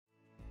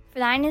For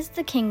thine is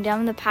the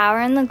kingdom, the power,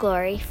 and the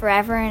glory,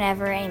 forever and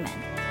ever. Amen.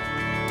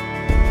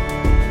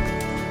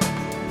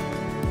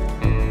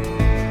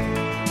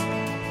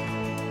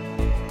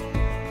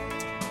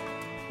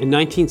 In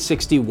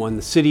 1961,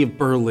 the city of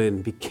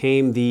Berlin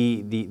became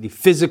the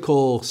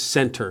physical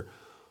center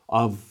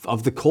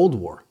of the Cold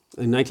War.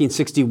 In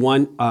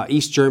 1961,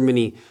 East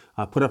Germany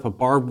put up a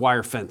barbed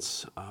wire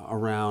fence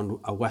around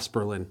West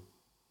Berlin.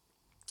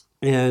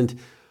 And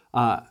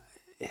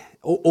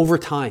over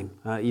time,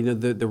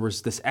 there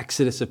was this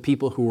exodus of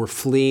people who were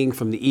fleeing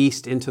from the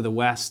east into the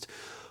west,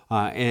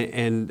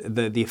 and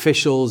the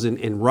officials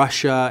in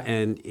Russia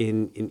and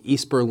in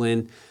East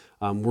Berlin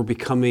were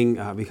becoming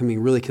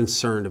really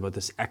concerned about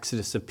this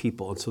exodus of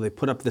people, and so they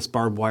put up this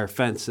barbed wire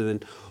fence. And then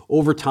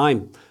over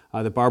time,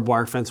 the barbed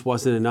wire fence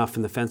wasn't enough,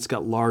 and the fence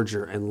got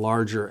larger and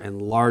larger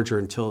and larger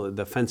until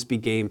the fence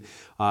became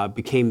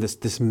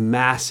this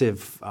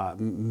massive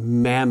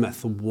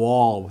mammoth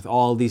wall with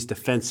all these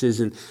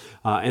defenses.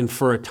 And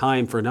for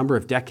a number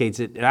of decades,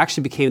 it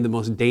actually became the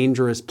most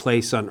dangerous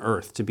place on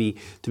earth. To be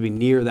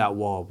near that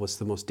wall was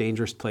the most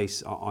dangerous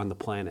place on the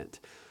planet.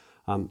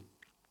 And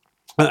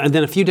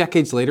then a few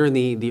decades later, in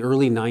the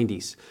early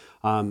 90s,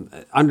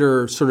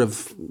 under sort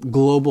of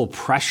global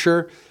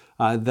pressure,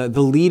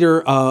 the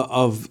leader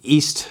of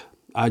East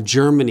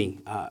Germany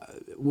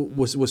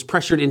was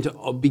pressured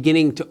into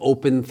beginning to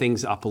open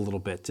things up a little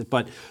bit.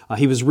 But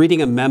he was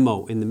reading a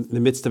memo in the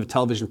midst of a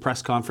television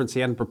press conference.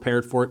 He hadn't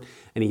prepared for it,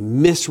 and he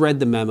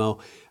misread the memo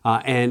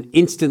and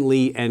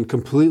instantly and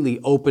completely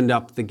opened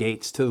up the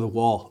gates to the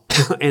wall.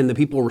 And the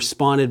people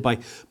responded by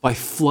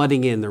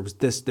flooding in. There was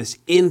this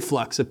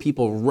influx of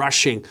people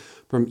rushing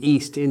from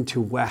east into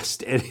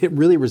west, and it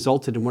really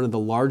resulted in one of the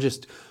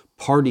largest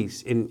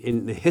parties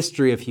in the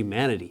history of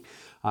humanity.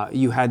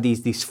 You had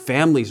these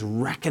families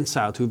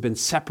reconciled who have been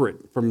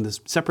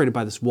separated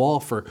by this wall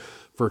for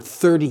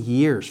 30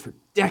 years, for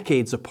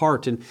decades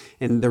apart, and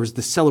there was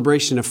the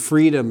celebration of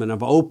freedom and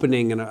of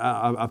opening and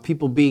of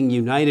people being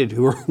united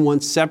who were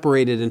once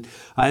separated,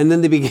 and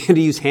then they began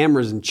to use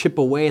hammers and chip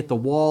away at the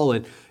wall,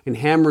 and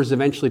hammers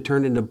eventually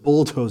turned into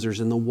bulldozers,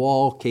 and the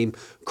wall came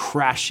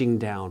crashing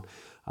down,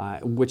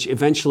 which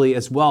eventually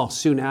as well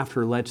soon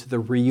after led to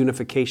the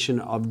reunification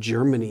of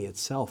Germany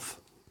itself.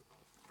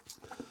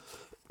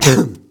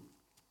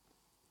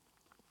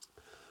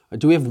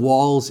 Do we have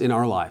walls in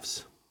our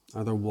lives?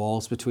 Are there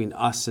walls between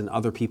us and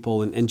other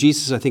people? And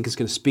Jesus, I think, is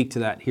going to speak to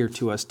that here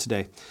to us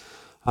today.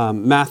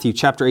 Matthew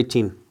chapter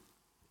 18,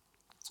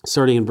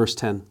 starting in verse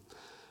 10.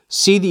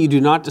 See that you do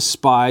not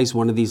despise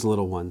one of these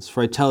little ones,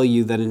 for I tell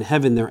you that in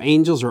heaven their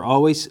angels are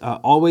always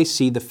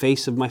see the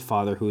face of my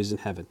Father who is in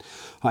heaven.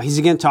 He's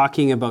again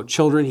talking about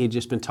children. He had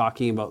just been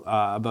talking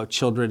about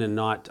children and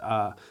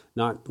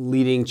not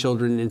leading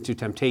children into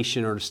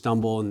temptation or to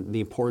stumble, and the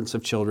importance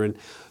of children.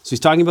 So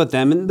he's talking about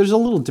them, and there's a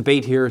little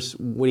debate here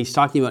when he's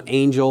talking about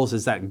angels.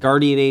 Is that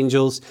guardian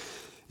angels?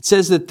 It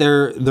says that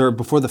they're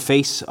before the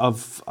face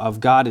of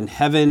God in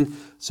heaven,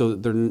 so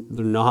they're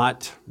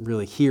not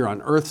really here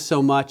on earth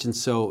so much, and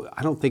so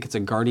I don't think it's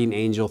a guardian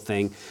angel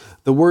thing.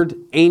 The word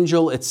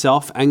angel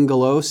itself,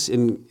 angelos,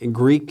 in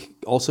Greek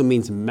also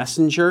means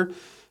messenger.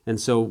 And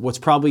so what's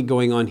probably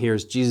going on here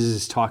is Jesus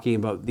is talking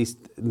about these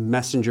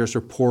messengers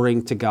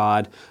reporting back to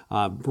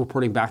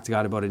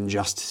God about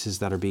injustices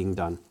that are being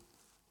done.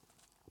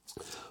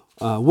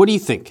 What do you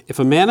think? If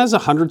a man has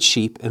 100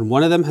 sheep and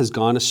one of them has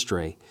gone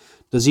astray,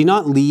 does he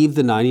not leave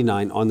the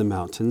 99 on the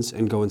mountains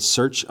and go in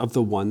search of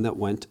the one that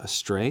went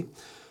astray?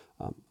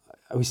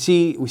 We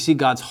see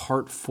God's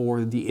heart for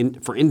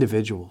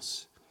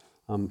individuals,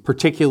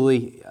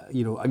 particularly,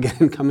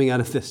 again, coming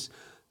out of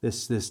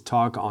this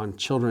talk on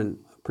children,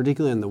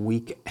 particularly on the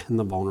weak and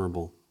the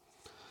vulnerable.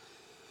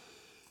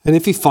 And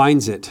if he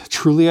finds it,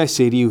 truly I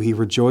say to you, he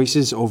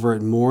rejoices over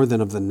it more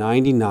than of the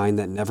 99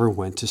 that never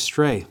went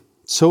astray.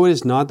 So it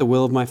is not the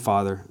will of my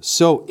Father who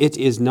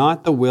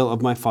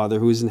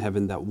is in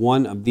heaven that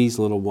one of these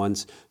little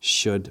ones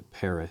should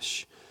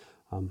perish.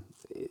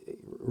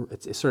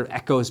 It sort of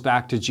echoes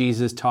back to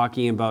Jesus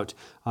talking about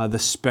the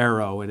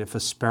sparrow, and if a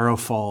sparrow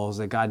falls,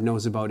 that God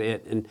knows about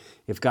it, and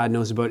if God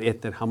knows about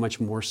it, then how much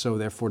more so,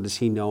 therefore, does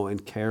he know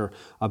and care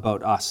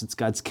about us? It's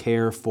God's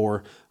care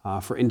for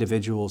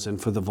individuals and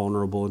for the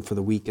vulnerable and for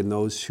the weak and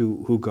those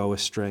who go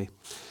astray.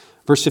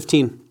 Verse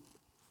 15,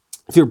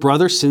 if your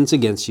brother sins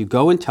against you,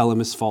 go and tell him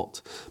his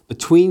fault,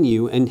 between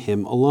you and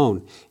him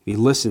alone. If he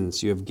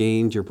listens, you have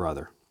gained your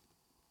brother.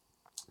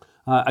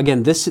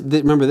 Again,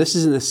 remember, this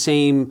is in the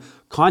same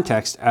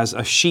context as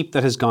a sheep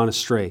that has gone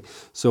astray.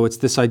 So it's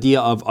this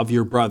idea of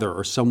your brother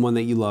or someone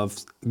that you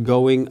love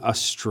going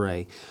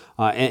astray.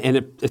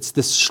 It's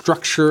this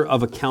structure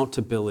of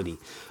accountability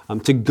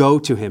to go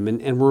to him.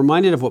 And we're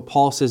reminded of what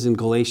Paul says in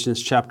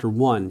Galatians chapter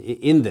 1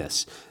 in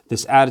this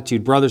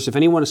attitude. Brothers, if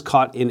anyone is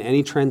caught in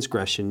any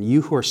transgression,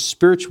 you who are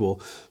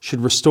spiritual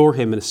should restore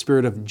him in a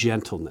spirit of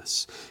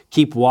gentleness.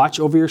 Keep watch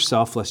over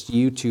yourself, lest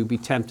you too be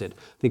tempted.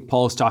 I think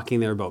Paul is talking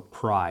there about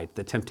pride,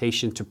 the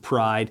temptation to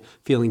pride,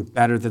 feeling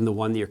better than the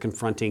one that you're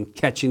confronting,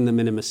 catching them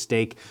in a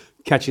mistake,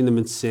 catching them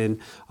in sin.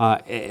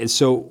 And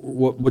so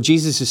what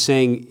Jesus is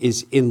saying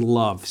is in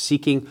love,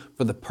 seeking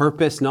for the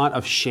purpose, not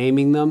of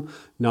shaming them,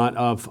 not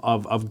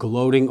of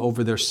gloating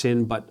over their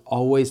sin, but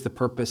always the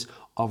purpose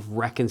of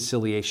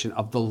reconciliation,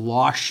 of the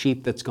lost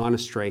sheep that's gone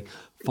astray,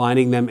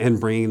 finding them and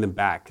bringing them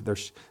back.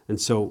 And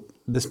so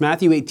this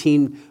Matthew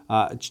 18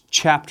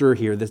 chapter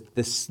here,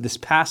 this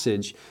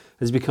passage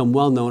has become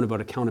well known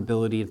about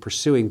accountability and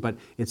pursuing, but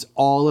it's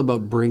all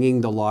about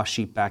bringing the lost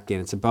sheep back in.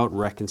 It's about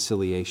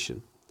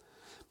reconciliation.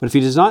 But if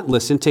he does not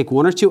listen, take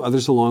one or two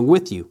others along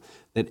with you,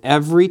 that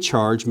every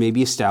charge may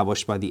be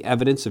established by the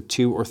evidence of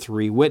 2 or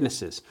 3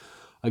 witnesses.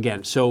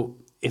 Again, so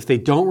if they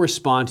don't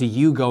respond to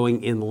you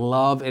going in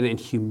love and in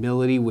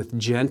humility with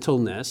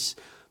gentleness,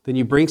 then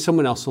you bring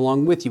someone else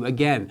along with you.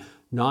 Again,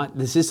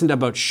 this isn't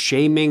about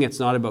shaming, it's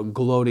not about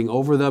gloating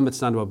over them,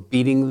 it's not about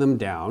beating them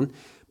down,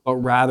 but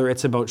rather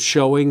it's about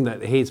showing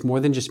that, hey, it's more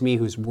than just me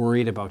who's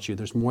worried about you.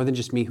 There's more than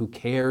just me who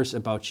cares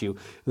about you.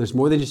 There's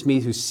more than just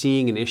me who's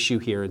seeing an issue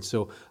here. And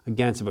so,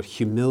 again, it's about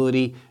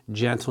humility,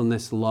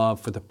 gentleness,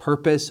 love for the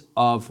purpose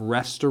of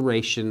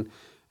restoration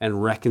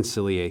and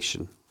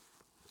reconciliation.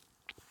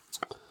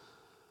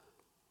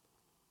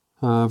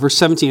 Verse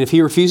 17, if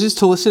he refuses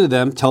to listen to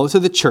them, tell it to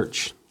the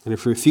church. And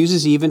if he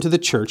refuses even to the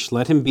church,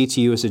 let him be to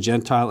you as a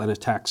Gentile and a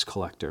tax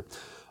collector.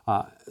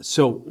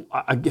 So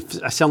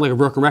I sound like a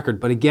broken record,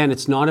 but again,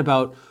 it's not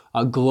about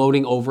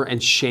gloating over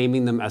and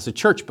shaming them as a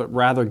church, but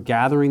rather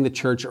gathering the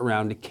church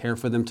around to care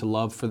for them, to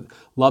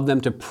love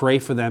them, to pray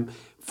for them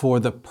for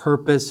the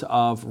purpose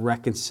of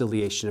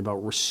reconciliation,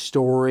 about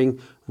restoring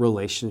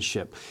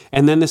relationship.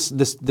 And then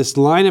this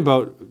line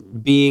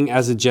about being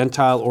as a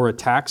Gentile or a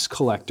tax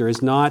collector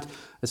it's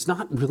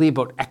not really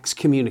about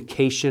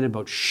excommunication,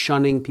 about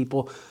shunning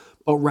people,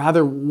 but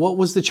rather, what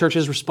was the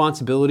church's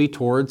responsibility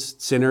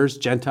towards sinners,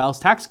 Gentiles,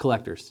 tax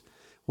collectors?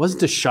 It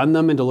wasn't to shun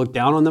them and to look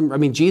down on them. I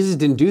mean, Jesus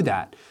didn't do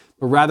that,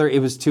 but rather it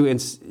was to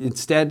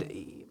instead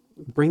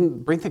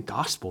bring the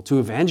gospel, to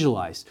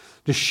evangelize,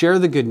 to share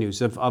the good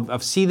news,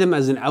 of see them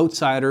as an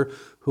outsider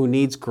who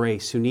needs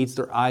grace, who needs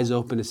their eyes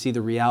open to see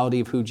the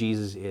reality of who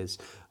Jesus is,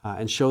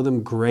 and show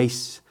them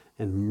grace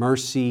and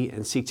mercy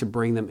and seek to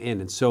bring them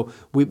in. And so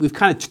we've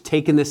kind of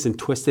taken this and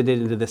twisted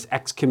it into this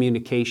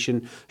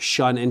excommunication,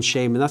 shun, and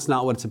shame. And that's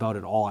not what it's about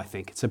at all, I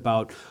think. It's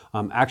about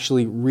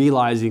actually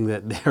realizing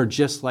that they're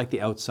just like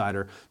the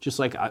outsider, just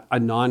like a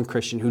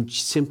non-Christian who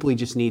simply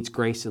just needs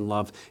grace and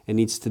love and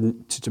needs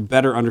to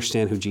better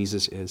understand who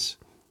Jesus is.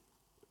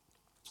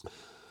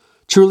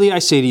 Truly I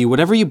say to you,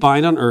 whatever you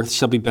bind on earth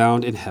shall be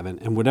bound in heaven,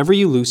 and whatever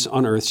you loose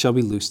on earth shall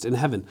be loosed in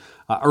heaven.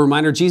 A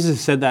reminder,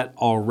 Jesus said that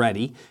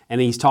already,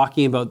 and he's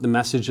talking about the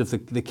message of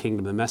the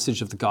kingdom, the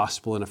message of the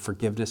gospel and of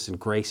forgiveness and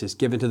grace is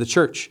given to the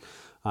church.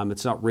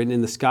 It's not written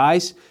in the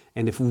skies,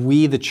 and if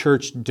we, the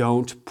church,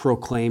 don't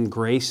proclaim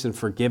grace and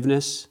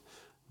forgiveness,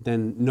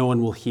 then no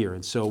one will hear.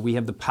 And so we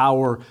have the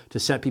power to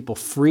set people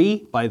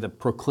free by the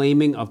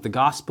proclaiming of the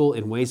gospel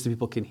in ways that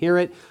people can hear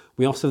it.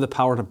 We also have the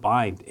power to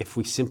bind if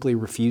we simply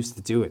refuse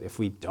to do it, if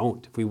we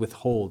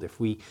withhold, if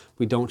we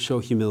don't show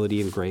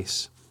humility and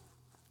grace.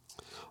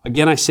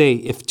 Again, I say,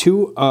 if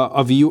 2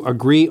 of you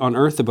agree on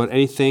earth about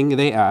anything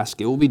they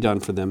ask, it will be done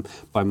for them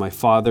by my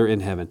Father in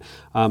heaven.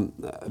 A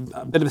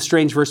bit of a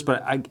strange verse,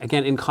 but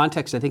again, in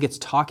context, I think it's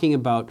talking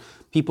about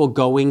people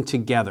going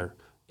together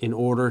in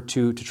order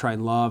to try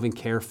and love and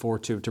care for,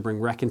 to bring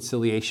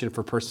reconciliation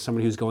for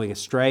somebody who's going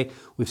astray.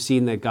 We've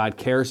seen that God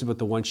cares about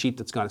the one sheep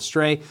that's gone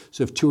astray.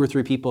 So if 2 or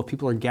 3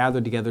 people are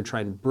gathered together to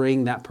try and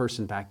bring that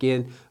person back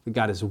in, that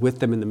God is with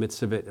them in the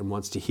midst of it and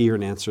wants to hear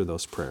and answer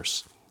those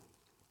prayers.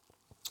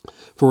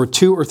 For where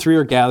 2 or 3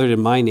 are gathered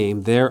in my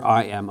name, there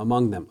I am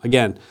among them.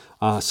 Again,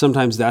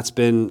 sometimes that's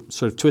been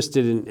sort of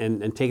twisted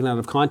and taken out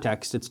of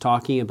context. It's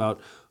talking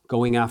about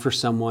going after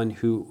someone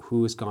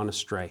who has gone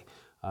astray.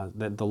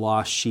 That the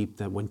lost sheep,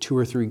 that when 2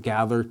 or 3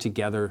 gather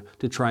together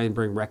to try and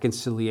bring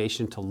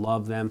reconciliation, to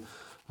love them,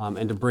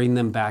 and to bring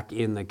them back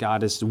in, that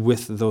God is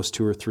with those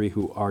 2 or 3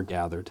 who are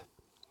gathered.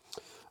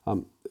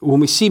 When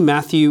we see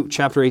Matthew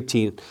chapter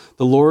 18,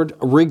 the Lord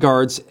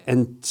regarded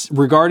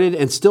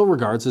and still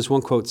regards, as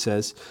one quote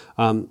says,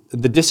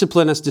 the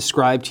discipline as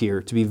described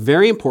here to be a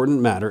very important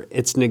matter.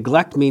 Its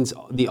neglect means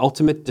the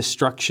ultimate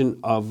destruction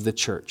of the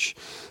church.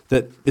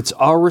 That it's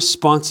our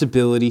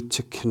responsibility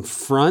to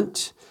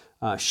confront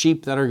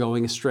sheep that are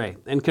going astray.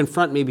 And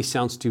confront maybe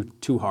sounds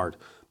too hard,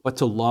 but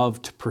to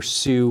love, to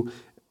pursue,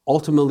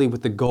 ultimately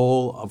with the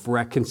goal of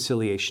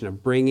reconciliation,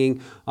 of bringing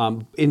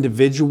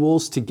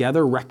individuals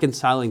together,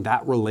 reconciling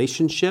that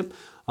relationship,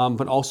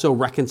 but also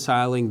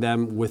reconciling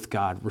them with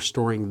God,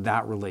 restoring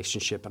that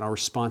relationship, and our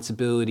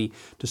responsibility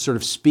to sort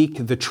of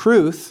speak the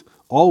truth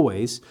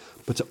always,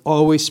 but to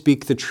always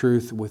speak the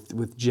truth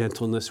with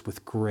gentleness,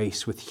 with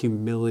grace, with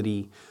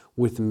humility,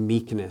 with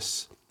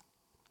meekness.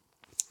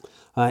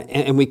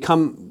 And we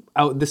come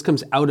out, this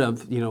comes out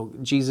of,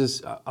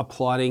 Jesus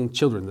applauding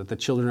children, that the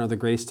children are the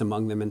greatest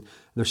among them. And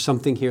there's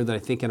something here that I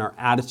think in our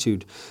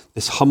attitude,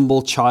 this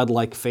humble,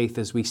 childlike faith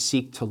as we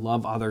seek to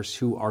love others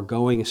who are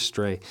going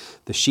astray,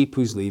 the sheep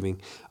who's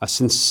leaving, a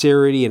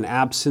sincerity and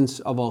absence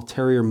of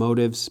ulterior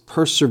motives,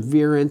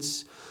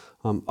 perseverance,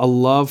 a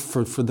love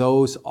for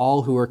those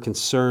all who are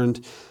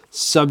concerned,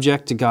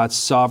 subject to God's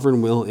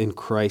sovereign will in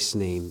Christ's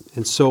name.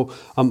 And so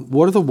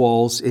what are the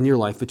walls in your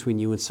life between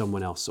you and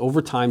someone else? Over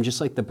time,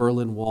 just like the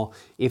Berlin Wall,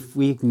 if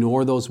we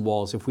ignore those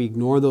walls, if we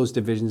ignore those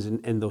divisions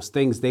and those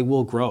things, they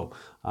will grow.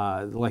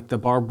 Like the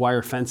barbed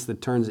wire fence that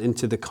turns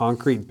into the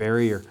concrete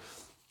barrier.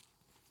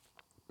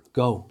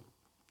 Go.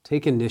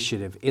 Take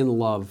initiative in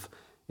love,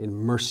 in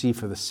mercy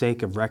for the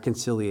sake of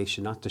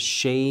reconciliation, not to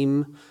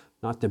shame,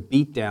 not to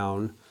beat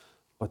down,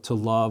 but to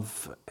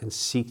love and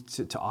seek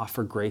to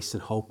offer grace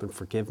and hope and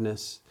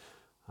forgiveness,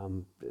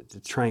 to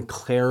try and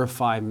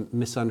clarify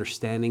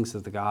misunderstandings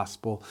of the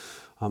gospel.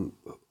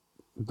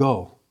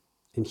 Go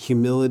in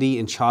humility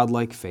and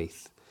childlike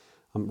faith.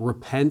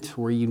 Repent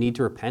where you need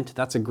to repent.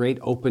 That's a great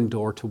open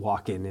door to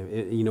walk in.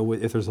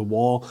 If there's a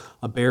wall,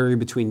 a barrier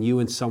between you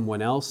and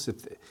someone else,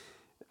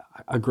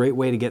 a great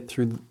way to get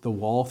through the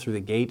wall, through the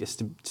gate, is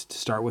to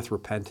start with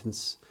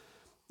repentance.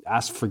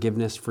 Ask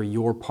forgiveness for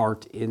your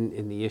part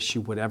in the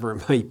issue, whatever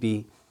it might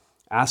be.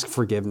 Ask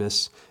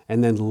forgiveness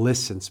and then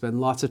listen.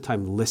 Spend lots of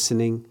time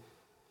listening.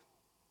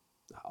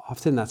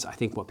 Often that's, I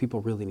think, what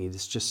people really need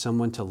is just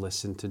someone to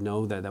listen, to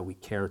know that we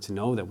care, to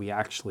know that we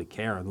actually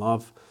care and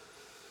love.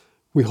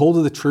 We hold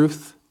to the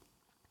truth.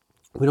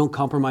 We don't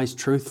compromise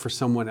truth for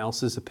someone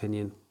else's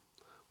opinion.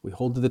 We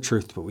hold to the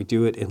truth, but we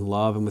do it in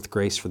love and with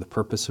grace for the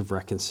purpose of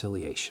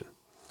reconciliation.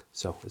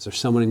 So is there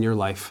someone in your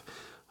life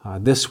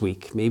this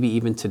week, maybe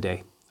even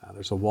today,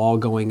 there's a wall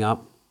going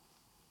up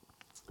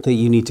that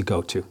you need to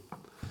go to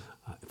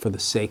for the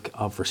sake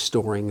of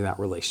restoring that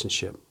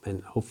relationship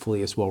and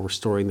hopefully as well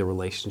restoring the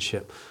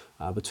relationship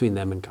between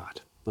them and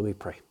God? Let me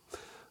pray.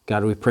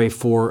 God, we pray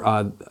for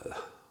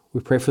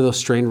those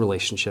strained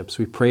relationships.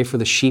 We pray for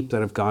the sheep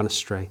that have gone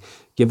astray.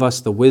 Give us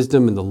the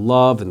wisdom and the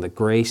love and the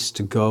grace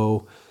to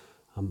go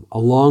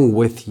along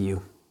with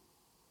you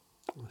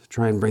to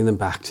try and bring them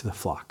back to the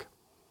flock,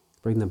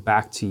 bring them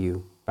back to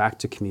you, back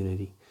to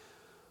community.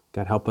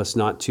 God, help us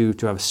not to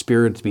have a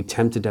spirit, to be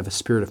tempted to have a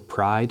spirit of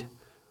pride.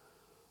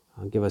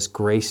 Give us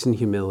grace and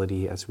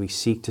humility as we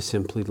seek to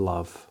simply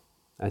love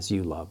as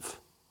you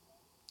love.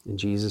 In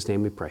Jesus'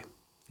 name we pray.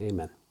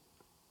 Amen.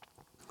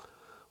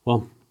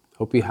 Well,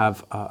 hope you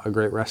have a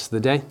great rest of the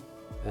day,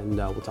 and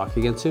we'll talk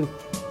again soon.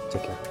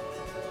 Take care.